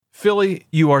Philly,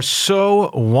 you are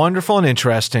so wonderful and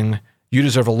interesting. You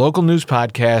deserve a local news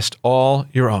podcast all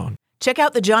your own. Check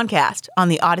out the Johncast on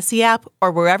the Odyssey app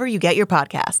or wherever you get your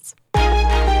podcasts.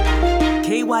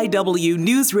 KYW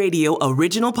News Radio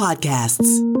original podcasts.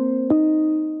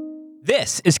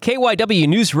 This is KYW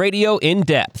News Radio In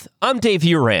Depth. I'm Dave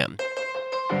Uram.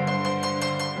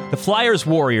 The Flyers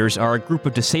Warriors are a group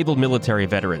of disabled military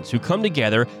veterans who come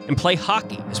together and play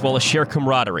hockey as well as share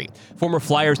camaraderie. Former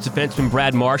Flyers defenseman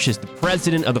Brad Marsh is the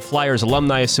president of the Flyers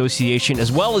Alumni Association as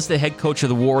well as the head coach of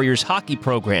the Warriors hockey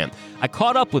program. I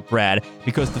caught up with Brad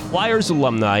because the Flyers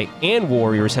alumni and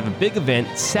Warriors have a big event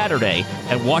Saturday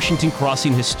at Washington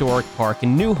Crossing Historic Park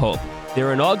in New Hope.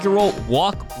 Their inaugural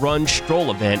Walk, Run,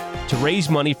 Stroll event to raise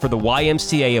money for the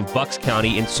YMCA of Bucks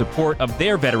County in support of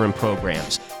their veteran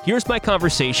programs. Here's my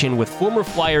conversation with former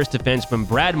Flyers defenseman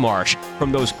Brad Marsh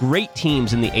from those great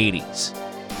teams in the 80s.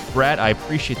 Brad, I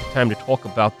appreciate the time to talk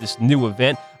about this new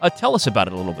event. Tell us about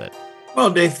it a little bit.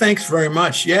 Well, Dave, thanks very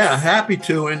much. Yeah, happy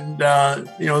to. And,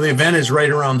 the event is right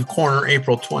around the corner,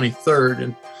 April 23rd.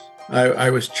 And I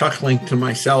was chuckling to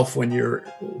myself when you're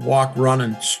walk, run,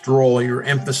 and stroll. You're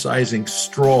emphasizing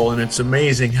stroll, and it's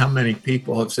amazing how many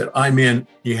people have said, I'm in,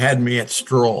 you had me at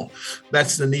stroll.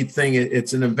 That's the neat thing.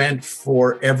 It's an event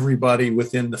for everybody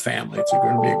within the family. It's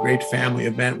going to be a great family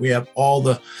event. We have all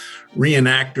the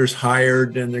reenactors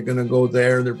hired, and they're going to go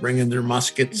there. They're bringing their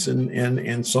muskets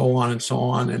and so on and so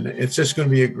on. And it's just going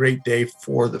to be a great day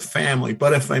for the family.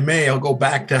 But if I may, I'll go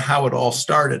back to how it all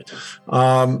started.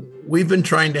 We've been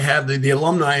trying to have the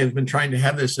alumni have been trying to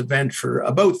have this event for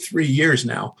about 3 years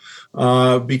now,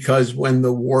 because when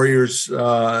the Warriors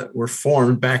were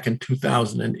formed back in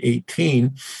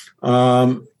 2018,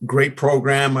 great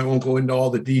program. I won't go into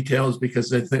all the details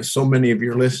because I think so many of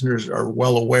your listeners are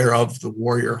well aware of the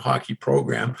Warrior hockey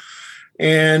program.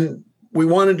 And we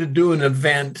wanted to do an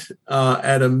event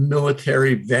at a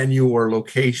military venue or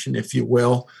location, if you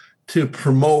will, to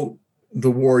promote the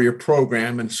Warrior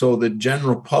program. And so the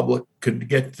general public could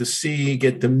get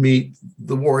to meet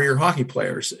the Warrior hockey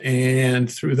players.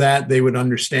 And through that, they would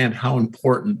understand how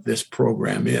important this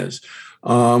program is.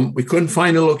 We couldn't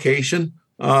find a location.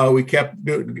 We kept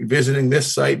visiting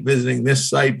this site.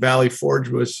 Valley Forge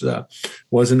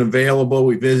wasn't available.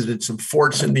 We visited some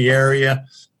forts in the area.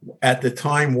 At the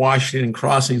time, Washington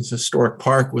Crossings Historic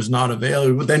Park was not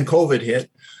available. But then COVID hit,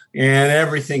 and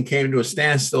everything came to a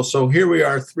standstill. So here we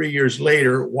are 3 years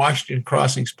later. Washington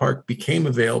Crossings Park became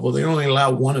available. They only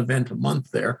allow one event a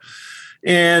month there.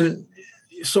 And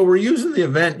so we're using the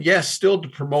event, yes, still to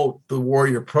promote the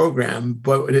Warrior program,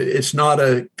 but it's not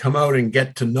a come out and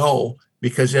get to know,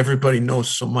 because everybody knows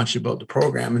so much about the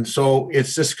program. And so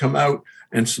it's just come out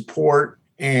and support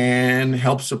and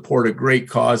help support a great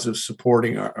cause of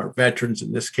supporting our veterans,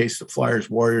 in this case, the Flyers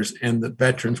Warriors and the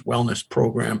Veterans Wellness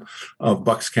Program of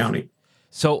Bucks County.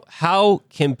 So how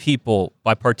can people,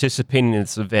 by participating in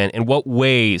this event, in what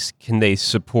ways can they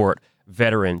support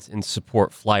veterans and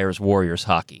support Flyers Warriors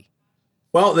hockey?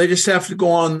 Well, they just have to go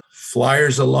on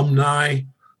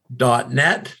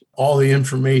flyersalumni.net. All the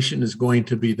information is going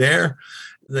to be there.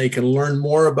 They can learn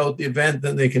more about the event,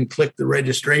 then they can click the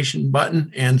registration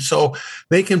button. And so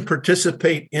they can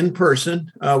participate in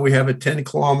person. We have a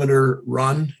 10-kilometer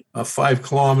run, a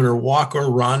 5-kilometer walk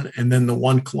or run, and then the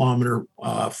 1-kilometer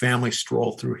family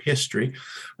stroll through history.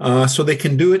 So they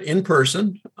can do it in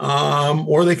person,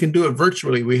 or they can do it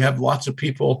virtually. We have lots of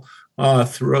people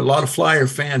through a lot of Flyer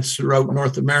fans throughout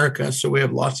North America. So we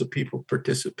have lots of people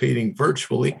participating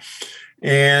virtually.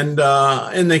 And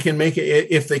they can make it,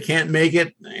 if they can't make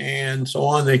it and so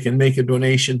on, they can make a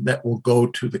donation that will go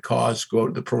to the cause,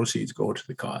 the proceeds go to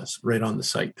the cause right on the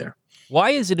site there. Why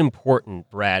is it important,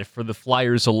 Brad, for the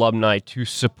Flyers alumni to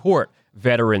support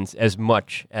veterans as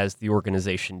much as the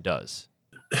organization does?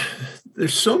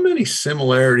 There's so many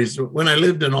similarities. When I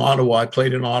lived in Ottawa, I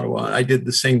played in Ottawa. I did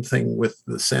the same thing with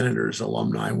the Senators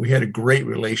alumni. We had a great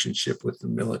relationship with the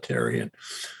military, and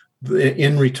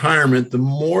in retirement, the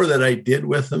more that I did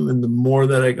with them and the more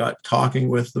that I got talking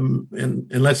with them, and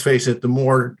let's face it, the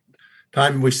more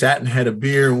time we sat and had a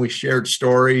beer and we shared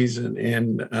stories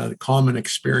and common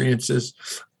experiences,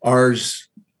 ours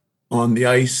on the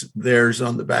ice, theirs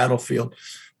on the battlefield.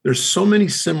 There's so many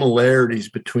similarities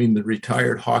between the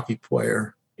retired hockey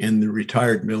player and the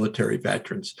retired military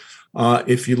veterans.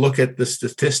 If you look at the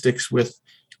statistics with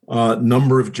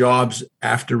number of jobs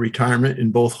after retirement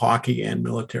in both hockey and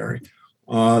military,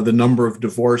 the number of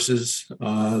divorces,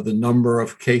 the number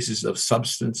of cases of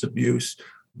substance abuse,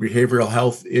 behavioral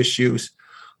health issues,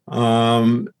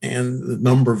 and the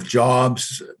number of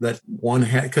jobs that one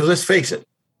had. Because let's face it,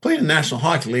 playing in the National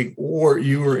Hockey League, or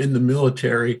you were in the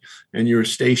military and you were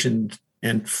stationed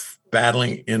and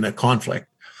battling in a conflict.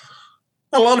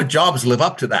 A lot of jobs live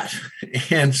up to that.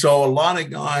 And so a lot of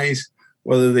guys,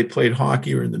 whether they played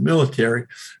hockey or in the military,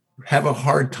 have a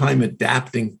hard time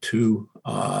adapting to,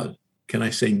 can I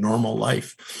say, normal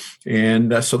life.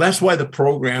 And so that's why the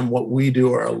program, what we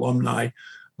do, our alumni,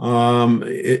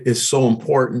 is so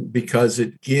important, because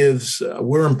it gives,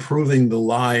 we're improving the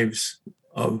lives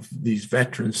of these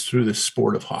veterans through the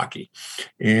sport of hockey.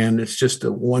 And it's just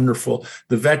a wonderful,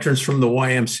 the veterans from the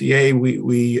YMCA,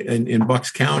 we in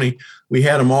Bucks County, we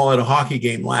had them all at a hockey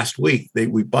game last week.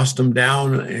 We bust them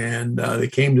down, and they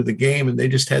came to the game, and they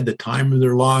just had the time of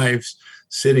their lives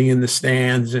sitting in the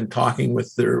stands and talking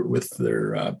with their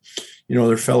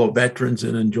their fellow veterans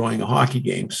and enjoying a hockey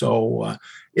game. So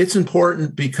it's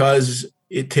important because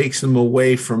it takes them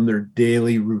away from their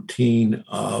daily routine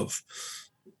of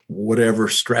whatever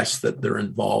stress that they're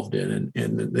involved in,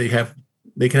 and they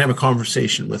can have a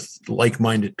conversation with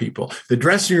like-minded people. The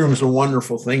dressing room is a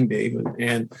wonderful thing, Dave,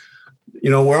 and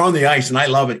we're on the ice, and I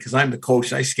love it because I'm the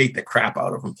coach. I skate the crap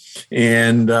out of them,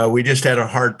 and we just had a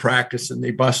hard practice, and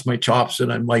they bust my chops,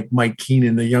 and I'm like Mike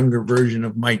Keenan, the younger version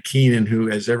of Mike Keenan, who,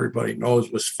 as everybody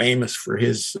knows, was famous for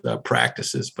his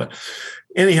practices. But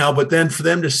anyhow, but then for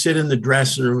them to sit in the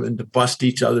dressing room and to bust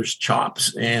each other's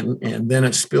chops, and then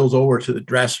it spills over to the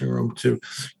dressing room to,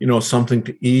 something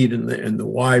to eat, and the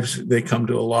wives, they come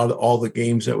to all the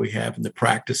games that we have and the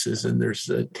practices, and there's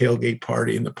a tailgate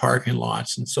party in the parking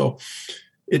lots, and so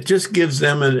it just gives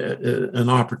them an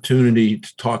opportunity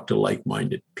to talk to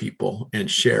like-minded people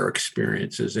and share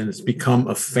experiences, and it's become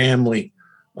a family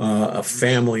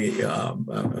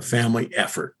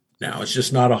effort. Now, it's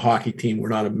just not a hockey team. We're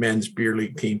not a men's beer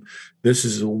league team. This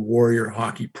is a warrior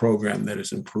hockey program that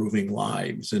is improving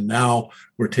lives. And now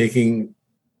we're taking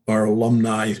our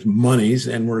alumni monies,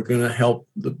 and we're going to help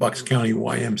the Bucks County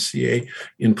YMCA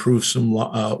improve some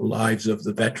lives of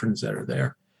the veterans that are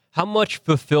there. How much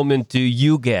fulfillment do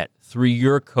you get through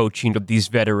your coaching of these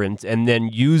veterans, and then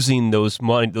using those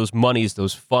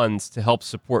funds to help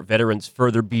support veterans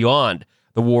further beyond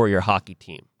the warrior hockey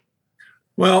team?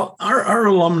 Well, our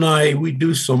alumni, we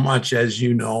do so much, as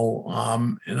you know,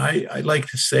 and I like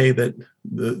to say that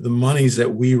the monies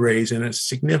that we raise, and it's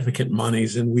significant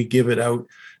monies, and we give it out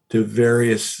to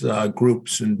various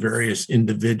groups and various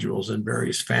individuals and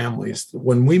various families.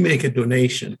 When we make a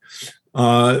donation,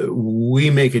 we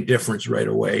make a difference right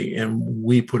away, and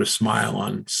we put a smile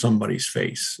on somebody's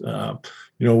face.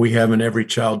 We have an Every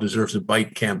Child Deserves a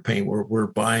Bike campaign where we're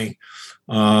buying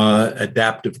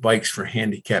adaptive bikes for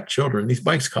handicapped children. These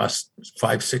bikes cost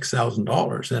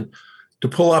 $5,000-$6,000, and to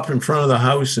pull up in front of the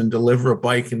house and deliver a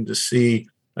bike, and to see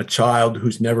a child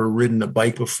who's never ridden a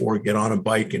bike before get on a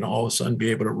bike and all of a sudden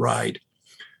be able to ride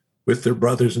with their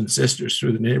brothers and sisters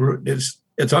through the neighborhood,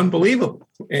 it's unbelievable.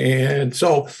 And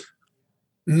so,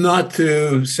 not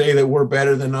to say that we're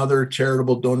better than other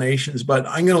charitable donations, but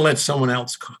I'm going to let someone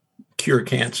else cure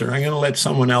cancer. I'm going to let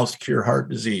someone else cure heart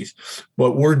disease.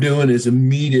 What we're doing is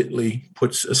immediately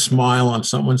puts a smile on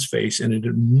someone's face, and it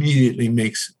immediately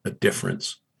makes a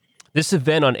difference. This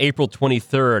event on April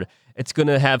 23rd, it's going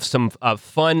to have some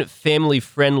fun,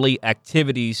 family-friendly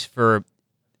activities for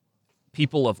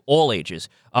people of all ages.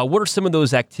 What are some of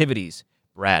those activities,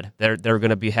 Brad, that are going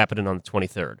to be happening on the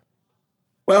 23rd?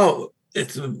 Well,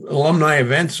 it's an alumni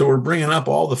event, so we're bringing up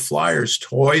all the Flyers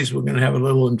toys. We're going to have a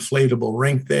little inflatable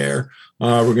rink there.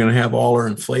 We're going to have all our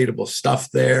inflatable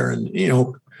stuff there, and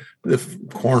the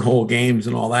cornhole games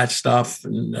and all that stuff.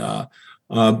 And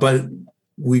but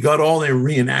we got all the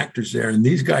reenactors there, and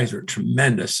these guys are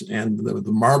tremendous. And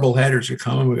the Marbleheaders are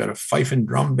coming. We got a fife and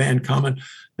drum band coming,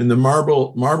 and the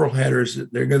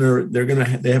Marbleheaders,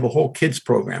 they have a whole kids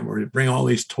program where they bring all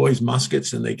these toys,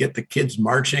 muskets, and they get the kids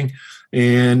marching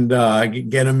and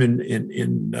get them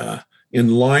in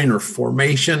line or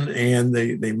formation, and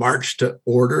they march to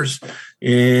orders,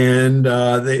 and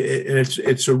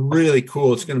it's a really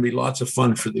cool. It's going to be lots of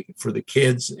fun for the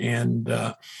kids, and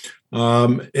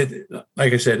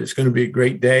like I said, it's going to be a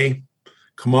great day.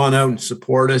 Come on out and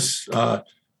support us.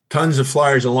 Tons of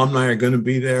Flyers alumni are going to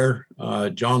be there.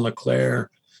 John LeClaire,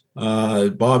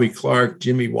 Bobby Clark,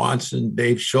 Jimmy Watson,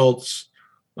 Dave Schultz,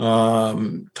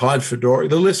 Todd Fedora.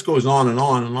 The list goes on and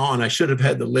on and on. I should have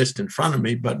had the list in front of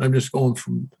me, but I'm just going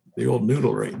from the old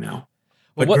noodle right now.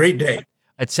 But great day.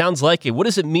 It sounds like it. What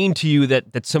does it mean to you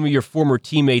that some of your former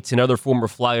teammates and other former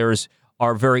Flyers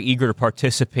are very eager to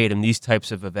participate in these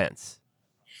types of events?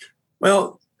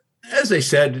 Well, as I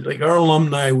said, like our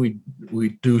alumni, we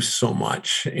do so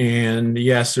much. And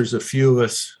yes, there's a few of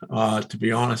us, to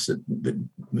be honest, that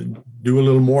do a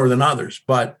little more than others.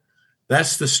 But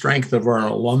that's the strength of our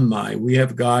alumni. We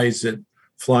have guys that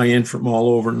fly in from all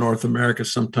over North America,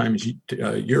 sometimes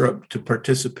Europe, to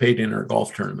participate in our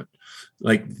golf tournament.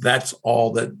 Like, that's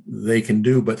all that they can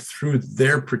do. But through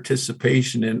their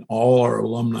participation in all our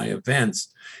alumni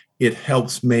events, it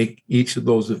helps make each of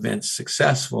those events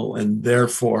successful, and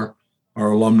therefore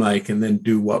our alumni can then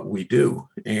do what we do.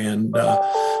 And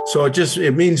so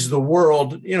it means the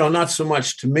world, not so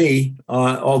much to me,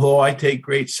 although I take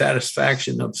great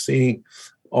satisfaction of seeing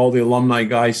all the alumni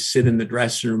guys sit in the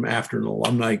dressing room after an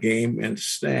alumni game and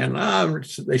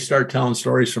they start telling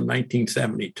stories from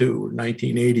 1972 or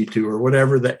 1982 or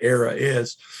whatever the era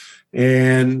is.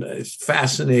 And it's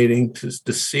fascinating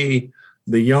to see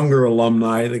the younger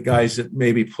alumni, the guys that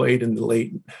maybe played in the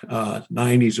late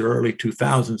 90s or early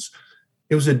 2000s.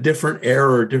 It was a different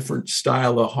era, a different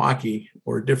style of hockey,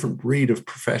 or a different breed of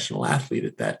professional athlete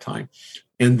at that time.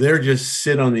 And they're just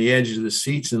sit on the edge of the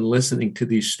seats and listening to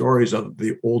these stories of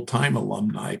the old time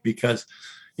alumni, because,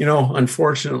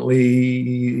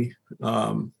 unfortunately,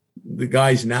 the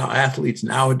guys now, athletes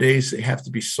nowadays, they have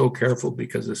to be so careful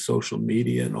because of social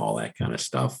media and all that kind of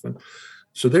stuff. And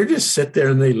so they're just sit there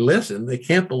and they listen. They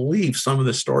can't believe some of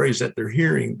the stories that they're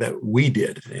hearing that we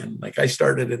did. And like, I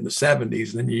started in the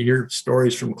 70s, and then you hear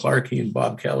stories from Clarkey and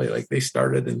Bob Kelly, like they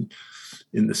started in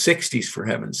the 60s, for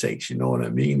heaven's sakes, you know what I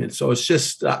mean? And so it's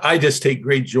just, I just take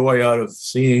great joy out of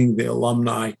seeing the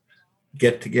alumni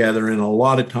get together. And a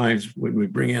lot of times when we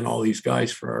bring in all these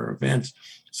guys for our events,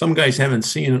 some guys haven't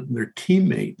seen their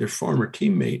former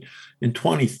teammate in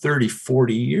 20, 30,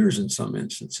 40 years in some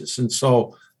instances. And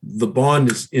so the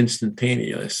bond is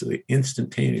instantaneous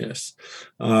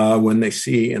when they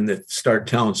see and they start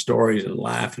telling stories and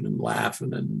laughing.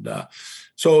 And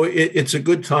so it's a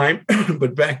good time.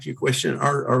 But back to your question,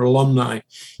 our alumni,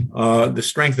 the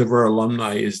strength of our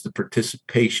alumni is the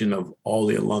participation of all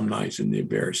the alumni in the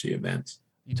various events.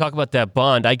 You talk about that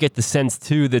bond. I get the sense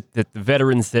too that the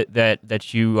veterans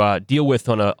that you deal with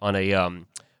on a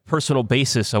personal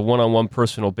basis, a one-on-one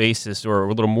personal basis, or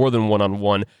a little more than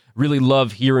one-on-one, really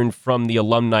love hearing from the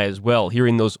alumni as well,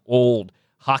 hearing those old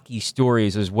hockey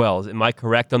stories as well. Am I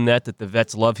correct on that the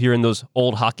vets love hearing those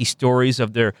old hockey stories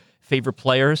of their favorite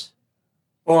players?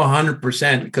 Oh,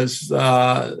 100%, because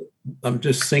I'm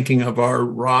just thinking of our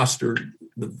roster.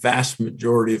 The vast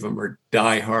majority of them are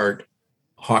diehard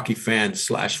hockey fans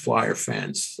 / Flyer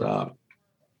fans.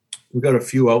 We've got a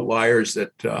few outliers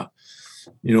that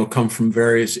come from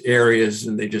various areas,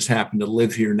 and they just happen to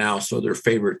live here now. So their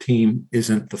favorite team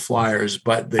isn't the Flyers,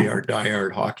 but they are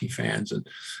diehard hockey fans.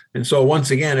 And so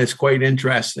once again, it's quite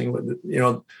interesting.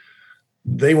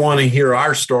 They want to hear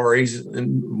our stories,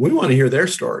 and we want to hear their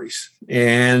stories.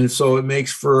 And so it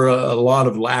makes for a lot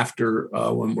of laughter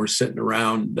when we're sitting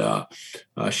around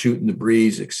shooting the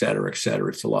breeze, et cetera, et cetera.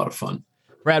 It's a lot of fun.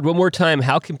 Brad, one more time,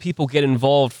 how can people get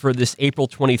involved for this April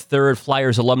 23rd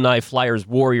Flyers Alumni, Flyers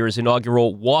Warriors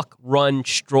inaugural Walk, Run,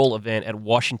 Stroll event at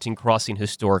Washington Crossing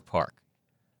Historic Park?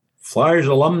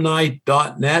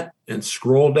 FlyersAlumni.net, and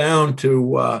scroll down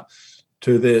to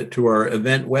our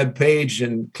event webpage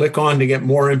and click on to get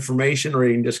more information, or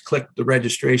you can just click the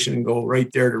registration and go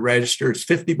right there to register. It's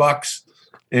 $50,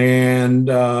 and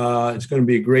it's going to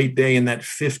be a great day, and that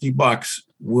 $50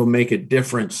 will make a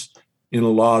difference in a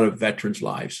lot of veterans'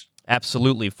 lives.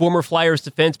 Absolutely. Former Flyers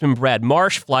defenseman Brad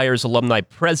Marsh, Flyers alumni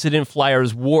president,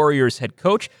 Flyers Warriors head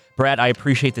coach. Brad, I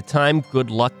appreciate the time.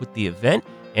 Good luck with the event,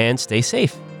 and stay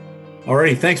safe. All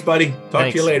righty. Thanks, buddy.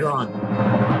 Talk to you later on.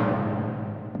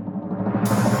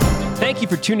 Thank you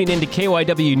for tuning in to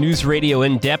KYW News Radio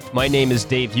In Depth. My name is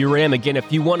Dave Uram. Again,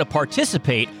 if you want to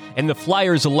participate in the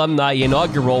Flyers Alumni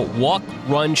inaugural Walk,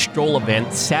 Run, Stroll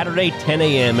event, Saturday, 10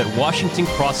 a.m. at Washington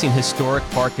Crossing Historic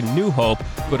Park in New Hope,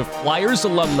 go to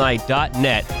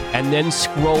FlyersAlumni.net and then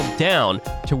scroll down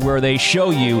to where they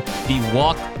show you the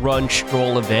Walk, Run,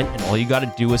 Stroll event. And all you got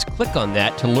to do is click on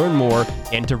that to learn more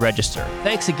and to register.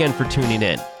 Thanks again for tuning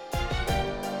in.